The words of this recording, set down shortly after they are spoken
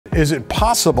Is it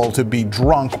possible to be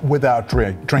drunk without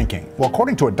drinking? Well,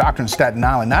 according to a doctor in Staten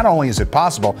Island, not only is it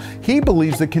possible, he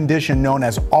believes the condition known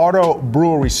as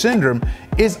auto-brewery syndrome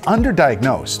is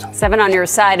underdiagnosed. 7 on your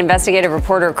side, investigative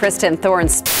reporter Kristen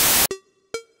Thorns.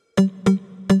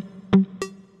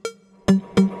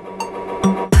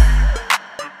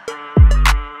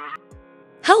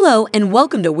 Hello and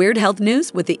welcome to Weird Health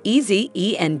News with the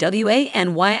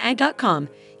EZENWANYI.com.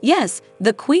 Yes,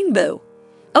 the Queen Boo.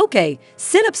 Okay,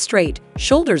 sit up straight,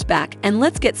 shoulders back, and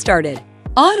let's get started.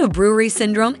 Auto-brewery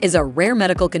syndrome is a rare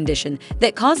medical condition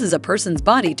that causes a person's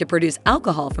body to produce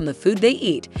alcohol from the food they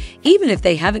eat, even if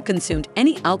they haven't consumed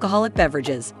any alcoholic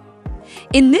beverages.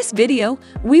 In this video,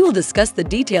 we will discuss the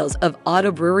details of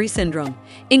auto-brewery syndrome,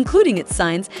 including its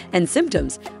signs and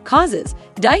symptoms, causes,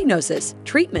 diagnosis,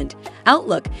 treatment,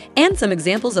 outlook, and some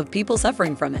examples of people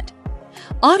suffering from it.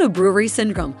 Auto-brewery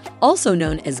syndrome, also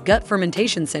known as gut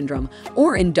fermentation syndrome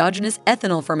or endogenous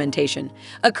ethanol fermentation,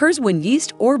 occurs when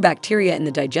yeast or bacteria in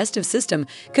the digestive system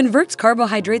converts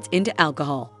carbohydrates into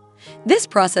alcohol. This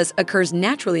process occurs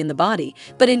naturally in the body,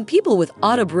 but in people with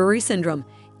auto-brewery syndrome,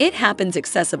 it happens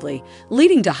excessively,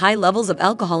 leading to high levels of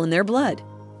alcohol in their blood.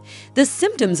 The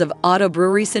symptoms of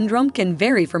auto-brewery syndrome can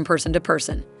vary from person to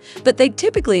person, but they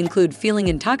typically include feeling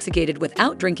intoxicated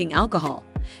without drinking alcohol,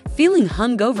 feeling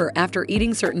hungover after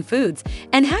eating certain foods,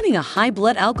 and having a high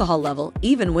blood alcohol level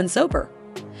even when sober.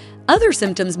 Other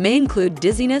symptoms may include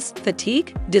dizziness,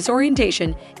 fatigue,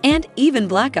 disorientation, and even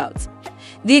blackouts.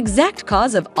 The exact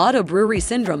cause of auto-brewery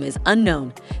syndrome is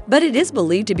unknown, but it is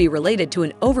believed to be related to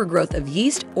an overgrowth of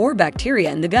yeast or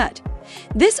bacteria in the gut.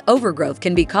 This overgrowth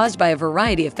can be caused by a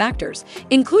variety of factors,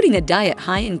 including a diet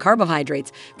high in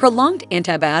carbohydrates, prolonged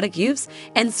antibiotic use,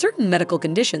 and certain medical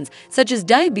conditions such as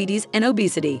diabetes and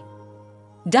obesity.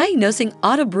 Diagnosing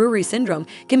auto-brewery syndrome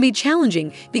can be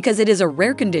challenging because it is a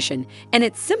rare condition and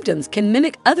its symptoms can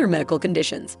mimic other medical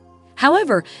conditions.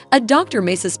 However, a doctor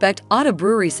may suspect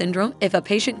auto-brewery syndrome if a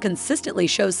patient consistently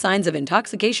shows signs of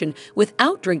intoxication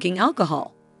without drinking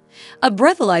alcohol. A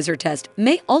breathalyzer test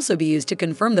may also be used to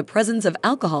confirm the presence of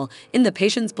alcohol in the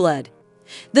patient's blood.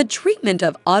 The treatment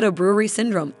of auto-brewery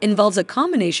syndrome involves a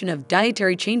combination of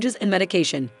dietary changes and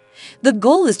medication. The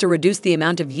goal is to reduce the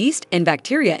amount of yeast and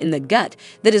bacteria in the gut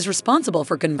that is responsible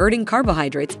for converting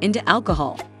carbohydrates into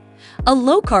alcohol. A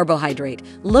low-carbohydrate,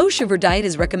 low-sugar diet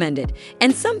is recommended,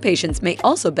 and some patients may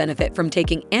also benefit from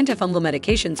taking antifungal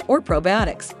medications or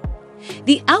probiotics.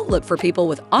 The outlook for people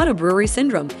with auto-brewery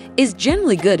syndrome is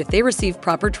generally good if they receive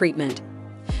proper treatment.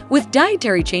 With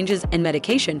dietary changes and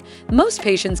medication, most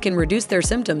patients can reduce their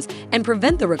symptoms and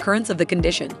prevent the recurrence of the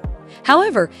condition.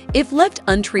 However, if left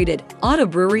untreated,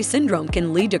 auto-brewery syndrome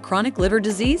can lead to chronic liver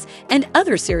disease and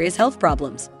other serious health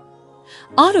problems.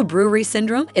 Auto-brewery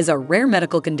syndrome is a rare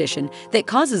medical condition that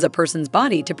causes a person's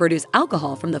body to produce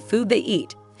alcohol from the food they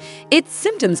eat. Its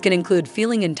symptoms can include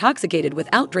feeling intoxicated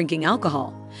without drinking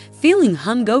alcohol, feeling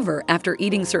hungover after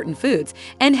eating certain foods,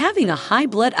 and having a high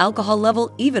blood alcohol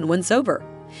level even when sober.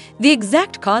 The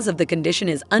exact cause of the condition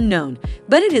is unknown,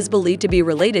 but it is believed to be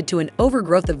related to an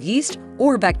overgrowth of yeast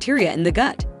or bacteria in the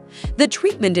gut. The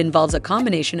treatment involves a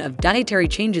combination of dietary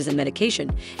changes and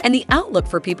medication, and the outlook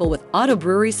for people with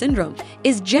auto-brewery syndrome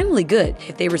is generally good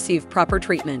if they receive proper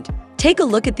treatment. Take a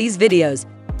look at these videos.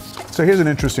 So here's an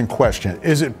interesting question.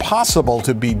 Is it possible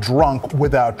to be drunk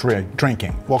without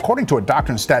drinking? Well, according to a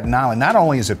doctor in Staten Island, not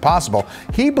only is it possible,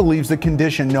 he believes the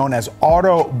condition known as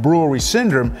auto-brewery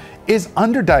syndrome is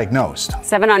underdiagnosed.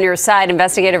 7 on your side,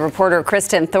 investigative reporter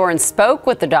Kristen Thorns spoke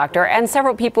with the doctor and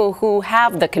several people who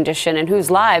have the condition and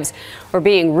whose lives were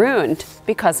being ruined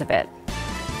because of it.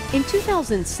 In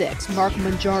 2006, Mark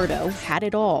Monjardo had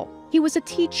it all. He was a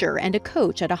teacher and a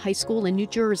coach at a high school in New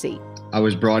Jersey. I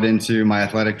was brought into my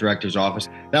athletic director's office.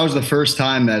 That was the first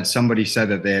time that somebody said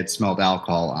that they had smelled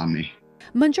alcohol on me.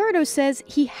 Monjardo says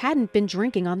he hadn't been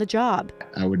drinking on the job.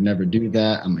 I would never do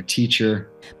that. I'm a teacher.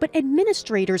 But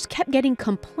administrators kept getting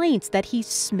complaints that he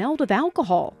smelled of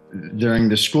alcohol. During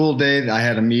the school day, I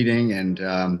had a meeting, and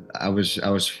I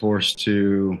was forced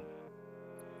to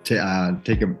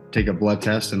take a blood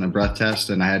test and a breath test,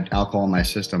 and I had alcohol in my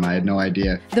system. I had no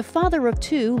idea. The father of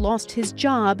two lost his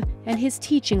job and his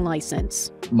teaching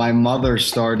license. My mother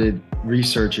started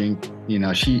researching.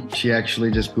 She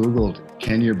actually just Googled,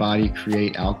 "Can your body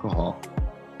create alcohol?"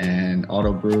 And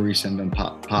auto-brewery syndrome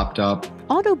popped up.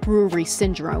 Auto-brewery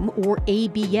syndrome, or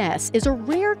ABS, is a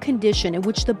rare condition in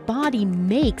which the body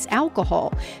makes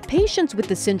alcohol. Patients with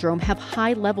the syndrome have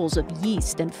high levels of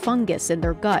yeast and fungus in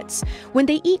their guts. When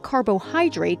they eat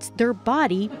carbohydrates, their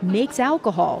body makes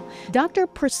alcohol. Dr.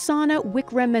 Prasanna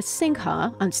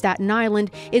Wickramasinghe on Staten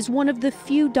Island is one of the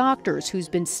few doctors who's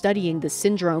been studying the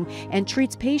syndrome and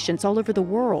treats patients all over the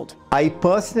world. I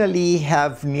personally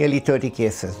have nearly 30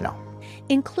 cases now,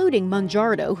 including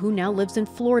Manjardo, who now lives in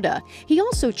Florida. He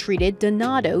also treated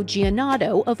Donato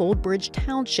Giannato of Old Bridge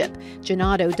Township.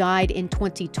 Giannato died in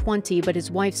 2020, but his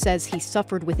wife says he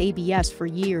suffered with ABS for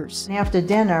years. After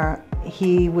dinner,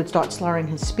 he would start slurring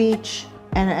his speech,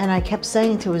 and I kept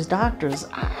saying to his doctors,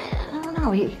 I don't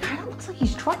know, he kind of looks like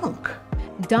he's drunk.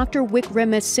 Dr.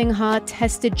 Wickramasinghe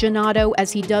tested Giannato,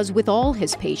 as he does with all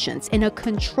his patients, in a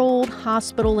controlled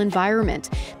hospital environment.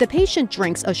 The patient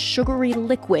drinks a sugary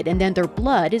liquid and then their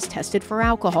blood is tested for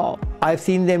alcohol. I've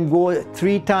seen them go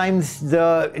 3 times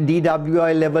the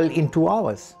DWI level in 2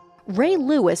 hours. Ray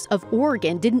Lewis of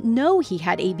Oregon didn't know he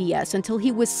had ABS until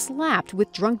he was slapped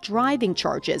with drunk driving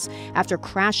charges after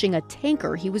crashing a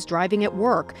tanker he was driving at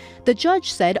work. The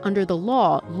judge said under the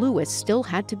law, Lewis still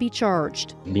had to be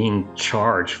charged. Being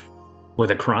charged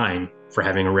with a crime for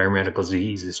having a rare medical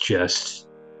disease is just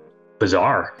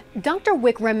bizarre. Dr.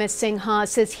 Wickramasinghe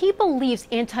says he believes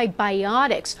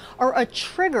antibiotics are a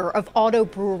trigger of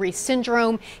auto-brewery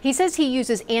syndrome. He says he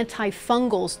uses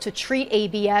antifungals to treat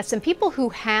ABS, and people who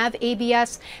have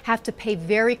ABS have to pay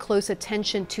very close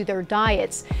attention to their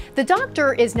diets. The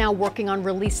doctor is now working on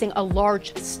releasing a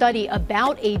large study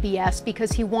about ABS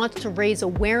because he wants to raise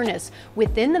awareness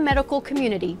within the medical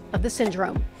community of the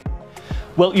syndrome.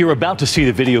 Well, you're about to see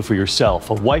the video for yourself.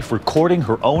 A wife recording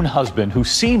her own husband who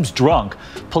seems drunk.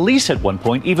 Police at one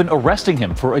point even arresting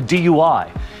him for a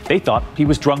DUI. They thought he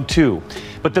was drunk too.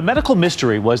 But the medical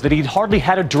mystery was that he'd hardly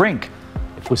had a drink.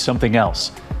 It was something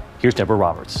else. Here's Deborah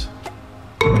Roberts.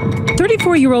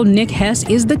 34-year-old Nick Hess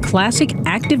is the classic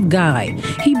active guy.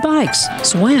 He bikes,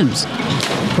 swims,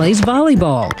 plays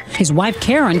volleyball. His wife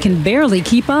Karen can barely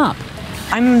keep up.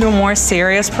 I'm the more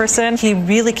serious person. He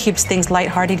really keeps things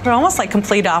lighthearted. We're almost like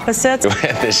complete opposites.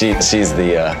 She's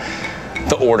the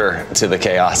order to the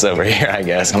chaos over here, I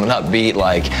guess. I'm an upbeat,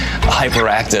 like,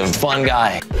 hyperactive, fun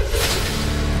guy.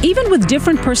 Even with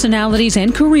different personalities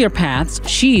and career paths,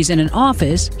 she's in an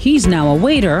office, he's now a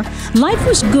waiter. Life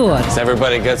was good. Is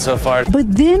everybody good so far? But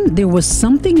then there was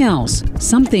something else,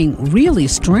 something really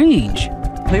strange.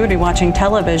 We would be watching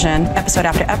television episode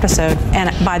after episode,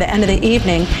 and by the end of the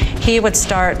evening, he would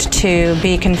start to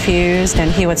be confused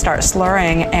and he would start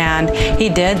slurring, and he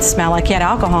did smell like he had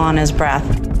alcohol on his breath.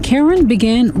 Karen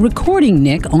began recording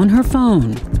Nick on her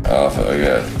phone. I don't feel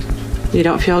good. You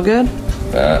don't feel good?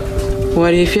 Yeah.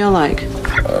 What do you feel like?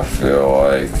 I feel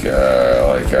like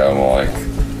I'm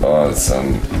on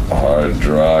some hard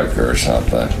drug or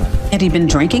something. Had he been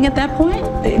drinking at that point?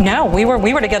 No, we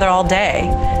were together all day,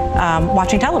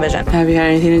 watching television. Have you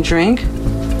had anything to drink?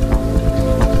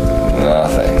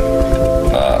 Nothing.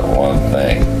 Not one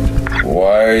thing.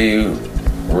 Why are you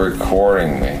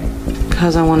recording me?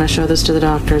 Because I want to show this to the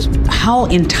doctors. How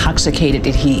intoxicated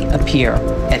did he appear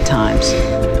at times?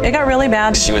 It got really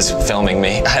bad. She was filming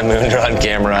me. I mooned her on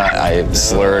camera. I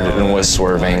slurred and was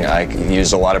swerving. I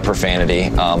used a lot of profanity.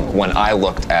 When I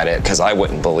looked at it, because I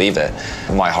wouldn't believe it,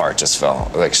 my heart just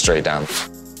fell like straight down.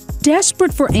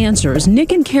 Desperate for answers,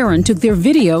 Nick and Karen took their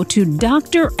video to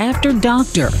doctor after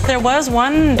doctor. There was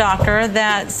one doctor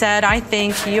that said, I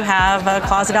think you have a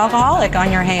closet alcoholic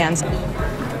on your hands.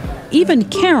 Even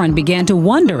Karen began to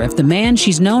wonder if the man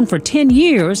she's known for 10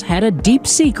 years had a deep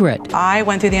secret. I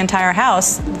went through the entire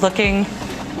house looking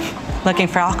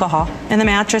for alcohol. In the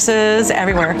mattresses,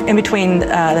 everywhere. In between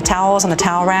the towels on the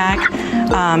towel rack.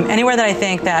 Anywhere that I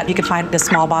think that you could find a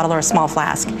small bottle or a small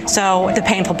flask. So the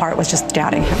painful part was just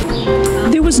doubting him.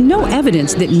 There was no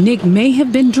evidence that Nick may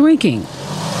have been drinking.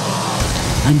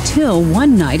 Until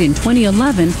one night in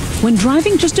 2011, when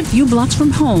driving just a few blocks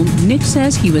from home, Nick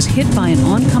says he was hit by an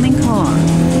oncoming car.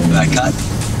 I cut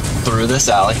through this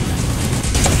alley,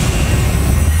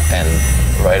 and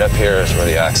right up here is where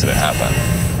the accident happened.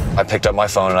 I picked up my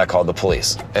phone and I called the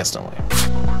police instantly.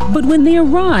 But when they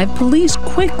arrived, police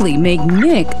quickly make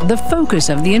Nick the focus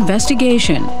of the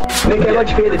investigation. Nick, how much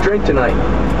you paid to drink tonight?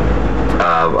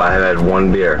 I had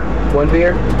 1 beer. 1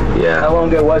 beer? Yeah. How long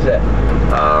ago was that?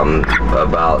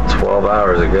 About 12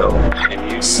 hours ago.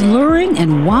 Slurring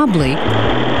and wobbly,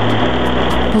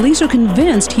 police are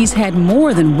convinced he's had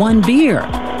more than 1 beer.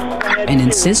 and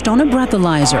insist on a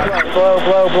breathalyzer. Blow.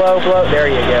 There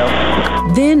you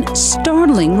go. Then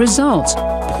startling results.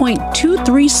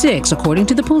 0.236 according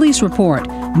to the police report.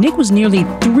 Nick was nearly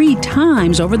 3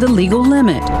 times over the legal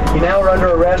limit. You now are under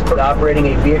arrest for operating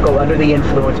a vehicle under the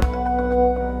influence.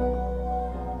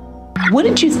 What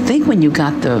did you think when you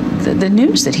got the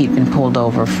news that he'd been pulled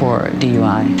over for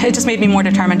DUI? It just made me more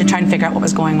determined to try and figure out what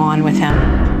was going on with him.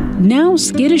 Now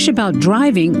skittish about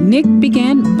driving, Nick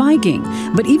began biking,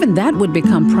 but even that would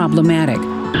become problematic.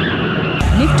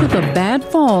 Nick took a bad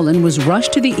fall and was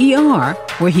rushed to the ER,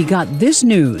 where he got this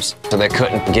news. So they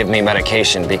couldn't give me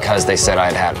medication because they said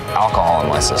I'd had alcohol in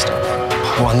my system.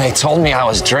 When they told me I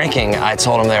was drinking, I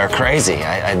told them they were crazy.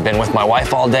 I'd been with my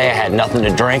wife all day, I had nothing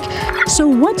to drink. So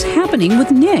what's happening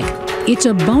with Nick? It's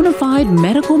a bona fide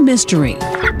medical mystery.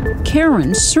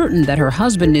 Karen, certain that her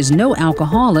husband is no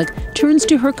alcoholic, turns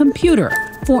to her computer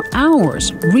for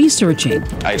hours researching.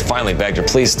 I finally begged her,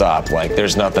 please stop. Like,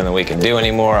 there's nothing that we can do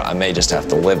anymore. I may just have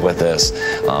to live with this.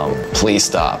 Please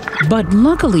stop. But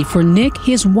luckily for Nick,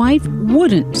 his wife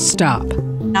wouldn't stop.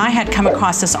 I had come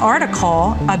across this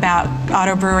article about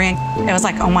Auto-brewery. It was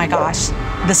like, oh my gosh,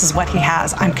 this is what he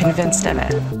has. I'm convinced of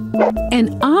it.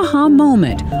 An aha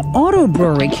moment.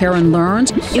 Auto-brewery, Karen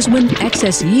learns, is when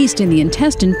excess yeast in the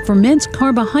intestine ferments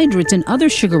carbohydrates and other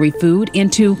sugary food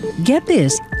into, get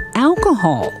this,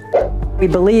 alcohol. We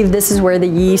believe this is where the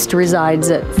yeast resides.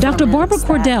 Dr. Barbara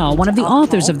Cordell, one of the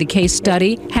authors of the case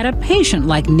study, had a patient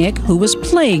like Nick who was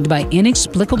plagued by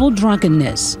inexplicable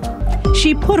drunkenness.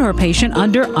 She put her patient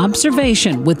under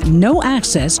observation with no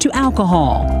access to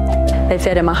alcohol. They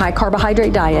fed him a high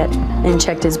carbohydrate diet and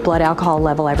checked his blood alcohol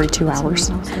level every 2 hours.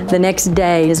 The next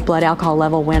day, his blood alcohol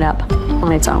level went up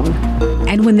on its own.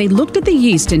 And when they looked at the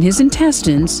yeast in his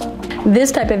intestines,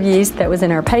 this type of yeast that was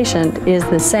in our patient is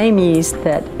the same yeast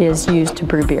that is used to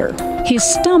brew beer. His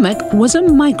stomach was a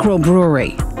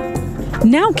microbrewery.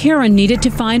 Now Karen needed to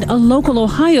find a local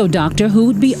Ohio doctor who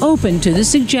would be open to the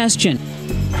suggestion.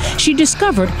 She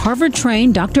discovered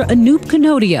Harvard-trained Dr. Anoop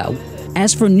Kanodio.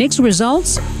 As for Nick's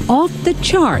results, off the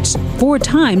charts, 4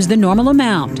 times the normal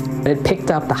amount. It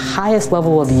picked up the highest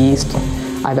level of yeast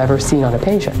I've ever seen on a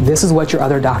patient. This is what your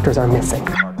other doctors are missing.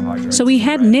 So he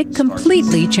had Nick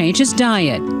completely change his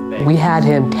diet. We had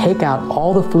him take out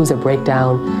all the foods that break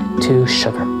down to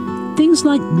sugar. Things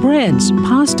like breads,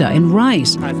 pasta, and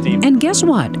rice. And guess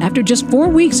what? After just 4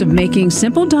 weeks of making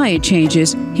simple diet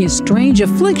changes, his strange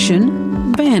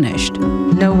affliction vanished.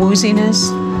 No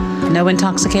wooziness? No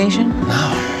intoxication?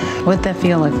 No. What'd that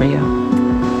feel like for you?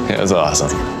 It was awesome.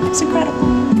 It's incredible.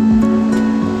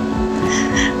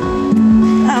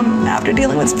 After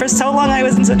dealing with for so long, I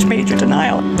was in such major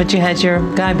denial. But you had your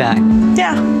guy back.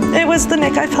 Yeah, it was the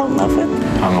Nick I fell in love with.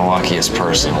 I'm the luckiest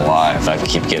person alive. I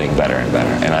keep getting better and better,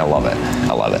 and I love it.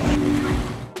 I love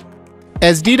it.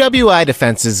 As DWI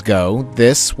defenses go,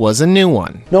 this was a new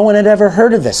one. No one had ever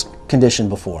heard of this condition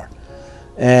before,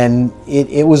 and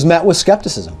it was met with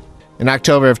skepticism. In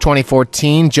October of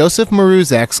 2014, Joseph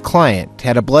Maruzek's client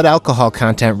had a blood alcohol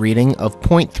content reading of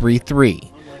 0.33.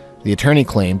 The attorney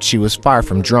claimed she was far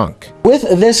from drunk. With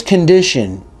this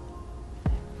condition,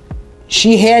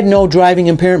 she had no driving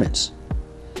impairments.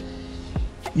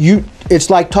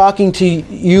 It's like talking to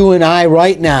you and I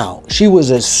right now. She was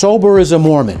as sober as a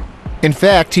Mormon. In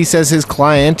fact, he says his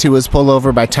client, who was pulled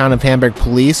over by Town of Hamburg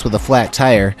police with a flat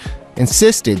tire,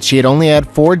 insisted she had only had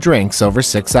 4 drinks over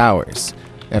 6 hours.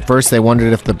 At first, they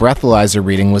wondered if the breathalyzer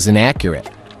reading was inaccurate.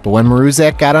 But when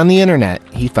Maruzek got on the internet,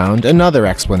 he found another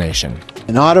explanation.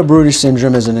 An auto-brewery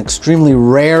syndrome is an extremely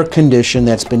rare condition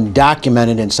that's been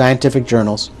documented in scientific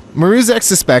journals. Maruzek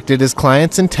suspected his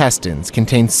client's intestines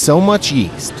contained so much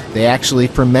yeast, they actually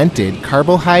fermented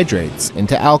carbohydrates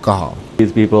into alcohol.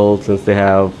 These people, since they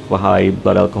have a high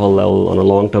blood alcohol level on a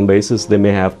long-term basis, they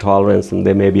may have tolerance and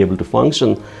they may be able to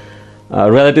function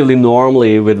relatively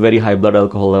normally with very high blood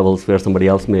alcohol levels where somebody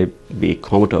else may be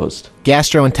comatose.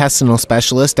 Gastrointestinal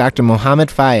specialist Dr. Mohammed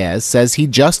Fayez says he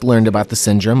just learned about the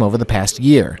syndrome over the past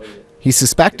year. He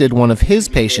suspected one of his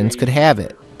patients could have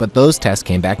it, but those tests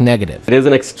came back negative. It is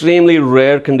an extremely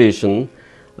rare condition.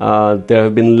 There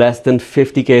have been less than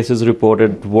 50 cases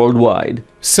reported worldwide.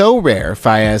 So rare,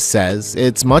 Fayez says,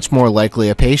 it's much more likely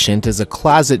a patient is a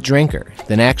closet drinker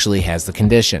than actually has the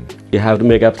condition. You have to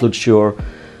make absolute sure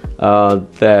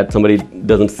that somebody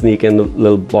doesn't sneak in a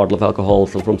little bottle of alcohol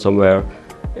from somewhere.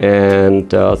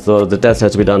 And so the test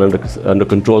has to be done under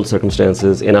controlled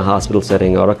circumstances in a hospital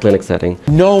setting or a clinic setting.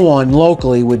 No one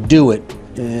locally would do it,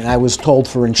 and I was told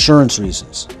for insurance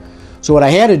reasons. So what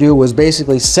I had to do was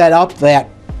basically set up that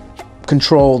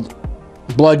controlled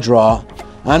blood draw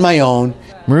on my own.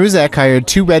 Maruzak hired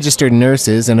 2 registered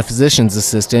nurses and a physician's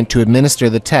assistant to administer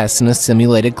the tests in a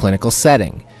simulated clinical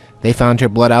setting. They found her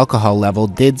blood alcohol level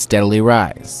did steadily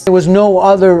rise. There was no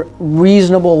other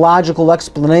reasonable, logical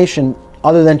explanation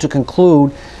other than to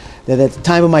conclude that at the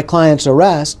time of my client's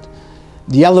arrest,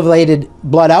 the elevated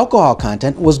blood alcohol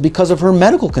content was because of her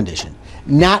medical condition,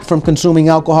 not from consuming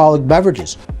alcoholic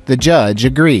beverages. The judge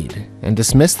agreed and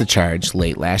dismissed the charge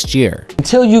late last year.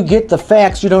 Until you get the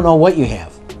facts, you don't know what you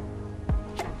have.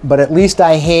 But at least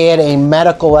I had a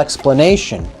medical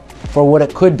explanation for what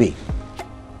it could be.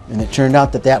 And it turned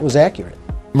out that that was accurate.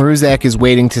 Maruzak is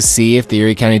waiting to see if the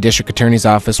Erie County District Attorney's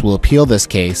Office will appeal this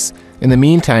case. In the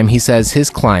meantime, he says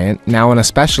his client, now on a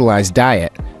specialized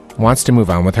diet, wants to move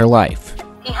on with her life.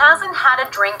 He hasn't had a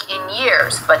drink in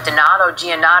years, but Donato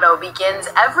Giannato begins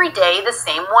every day the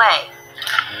same way,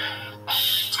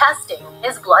 testing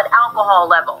his blood alcohol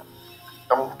level.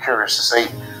 I'm curious to see,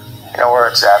 where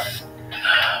it's at.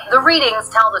 The readings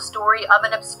tell the story of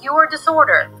an obscure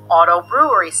disorder,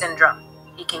 auto-brewery syndrome.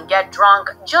 He can get drunk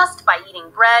just by eating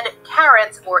bread,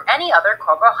 carrots, or any other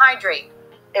carbohydrate.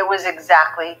 It was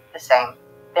exactly the same.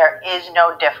 There is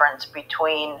no difference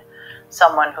between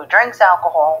someone who drinks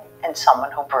alcohol and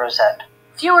someone who brews it.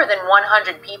 Fewer than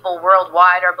 100 people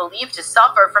worldwide are believed to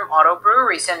suffer from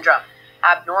auto-brewery syndrome.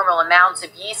 Abnormal amounts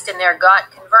of yeast in their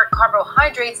gut convert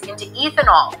carbohydrates into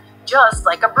ethanol, just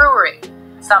like a brewery.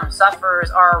 Some sufferers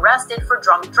are arrested for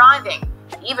drunk driving,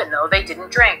 even though they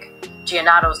didn't drink.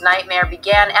 Giannato's nightmare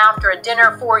began after a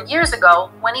dinner 4 years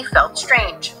ago when he felt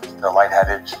strange. They're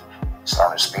lightheaded,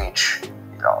 slurring speech,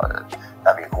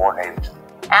 not being coordinated.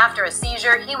 After a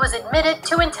seizure, he was admitted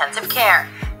to intensive care.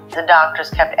 The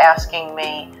doctors kept asking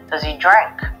me, does he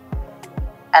drink?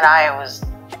 And I was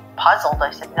puzzled. I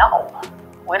said, no,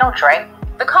 we don't drink.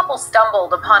 The couple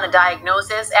stumbled upon a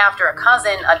diagnosis after a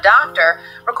cousin, a doctor,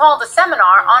 recalled a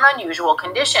seminar on unusual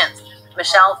conditions.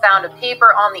 Michelle found a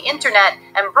paper on the internet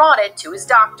and brought it to his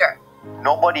doctor.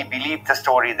 Nobody believed the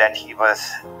story that he was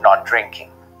not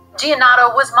drinking.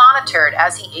 Giannato was monitored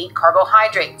as he ate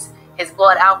carbohydrates. His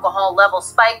blood alcohol level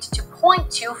spiked to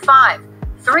 0.25,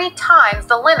 3 times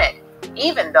the limit,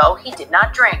 even though he did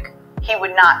not drink. He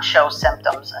would not show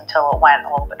symptoms until it went a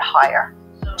little bit higher.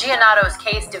 Giannato's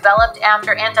case developed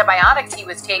after antibiotics he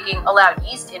was taking allowed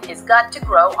yeast in his gut to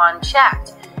grow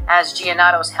unchecked. As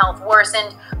Giannato's health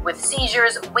worsened with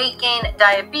seizures, weight gain,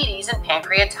 diabetes, and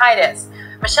pancreatitis,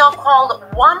 Michelle called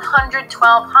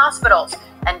 112 hospitals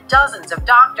and dozens of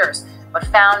doctors, but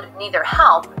found neither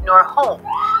help nor hope.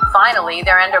 Finally,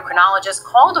 their endocrinologist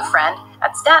called a friend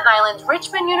at Staten Island's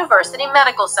Richmond University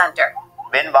Medical Center.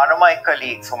 When one of my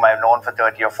colleagues, whom I've known for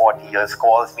 30 or 40 years,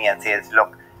 calls me and says,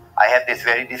 look, I have this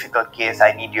very difficult case,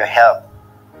 I need your help,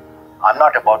 I'm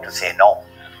not about to say no.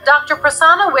 Dr.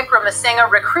 Prasanna Wickramasinghe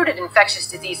recruited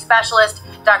infectious disease specialist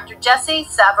Dr. Jesse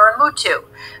Savaramutu.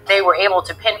 They were able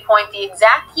to pinpoint the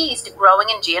exact yeast growing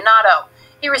in Giannato.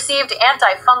 He received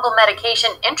antifungal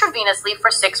medication intravenously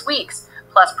for 6 weeks,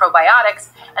 plus probiotics,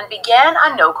 and began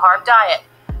a no-carb diet.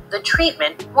 The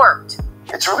treatment worked.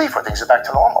 It's a relief when things are back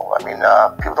to normal. I mean,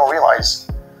 people don't realize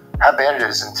how bad it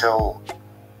is until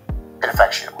it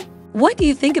affects you. What do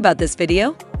you think about this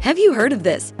video? Have you heard of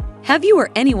this? Have you or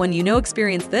anyone you know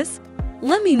experienced this?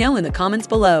 Let me know in the comments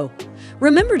below.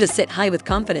 Remember to sit high with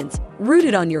confidence,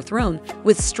 rooted on your throne,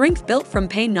 with strength built from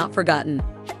pain not forgotten.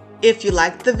 If you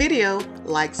liked the video,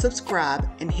 like, subscribe,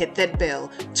 and hit that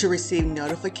bell to receive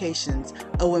notifications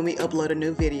of when we upload a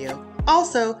new video.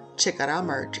 Also, check out our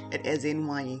merch at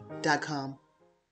ezinwanyi.com.